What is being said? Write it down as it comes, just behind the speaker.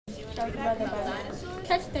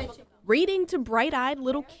Reading to bright-eyed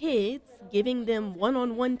little kids, giving them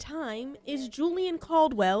one-on-one time, is Julien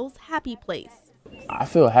Caldwell's happy place. I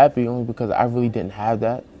feel happy only because I really didn't have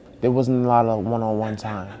that. There wasn't a lot of one-on-one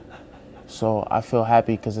time. So I feel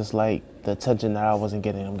happy because it's like the attention that I wasn't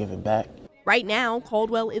getting, I'm giving back. Right now,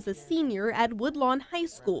 Caldwell is a senior at Woodlawn High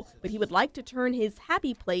School, but he would like to turn his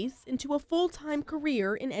happy place into a full-time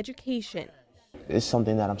career in education. It's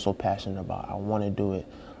something that I'm so passionate about. I want to do it.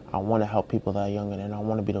 I want to help people that are younger, and I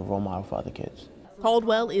want to be the role model for other kids.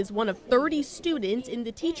 Caldwell is one of 30 students in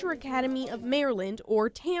the Teacher Academy of Maryland, or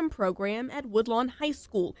TAM program, at Woodlawn High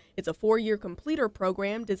School. It's a 4-year completer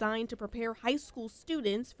program designed to prepare high school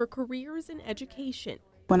students for careers in education.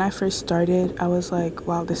 When I first started, I was like,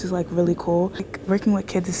 wow, this is like really cool. Working with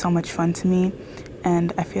kids is so much fun to me,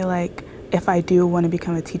 and I feel like if I do want to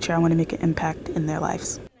become a teacher, I want to make an impact in their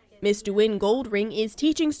lives. Ms. Julien Caldwell is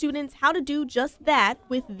teaching students how to do just that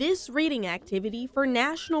with this reading activity for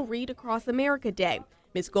National Read Across America Day.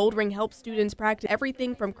 Ms. Caldwell helps students practice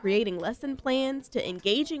everything from creating lesson plans to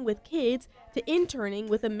engaging with kids to interning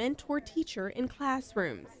with a mentor teacher in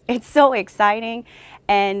classrooms. It's so exciting,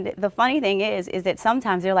 and the funny thing is that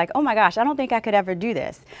sometimes they're like, oh my gosh, I don't think I could ever do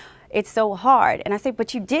this. It's so hard. And I say,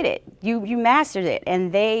 but you did it. You mastered it.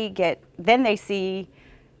 And then they see,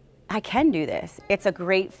 I can do this. It's a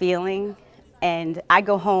great feeling, and I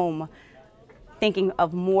go home thinking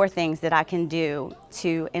of more things that I can do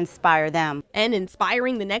to inspire them. And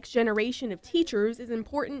inspiring the next generation of teachers is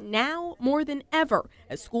important now more than ever,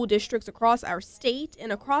 as school districts across our state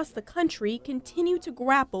and across the country continue to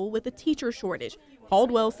grapple with a teacher shortage.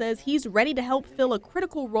 Caldwell says he's ready to help fill a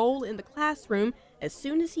critical role in the classroom as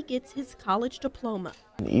soon as he gets his college diploma.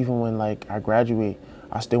 Even when I graduate,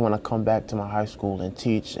 I still want to come back to my high school and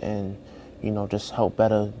teach and, just help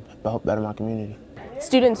better my community.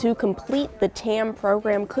 Students who complete the TAM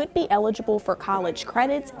program could be eligible for college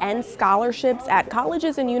credits and scholarships at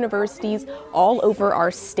colleges and universities all over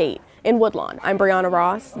our state. In Woodlawn, I'm Brianna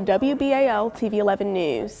Ross, WBAL-TV 11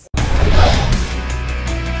 News.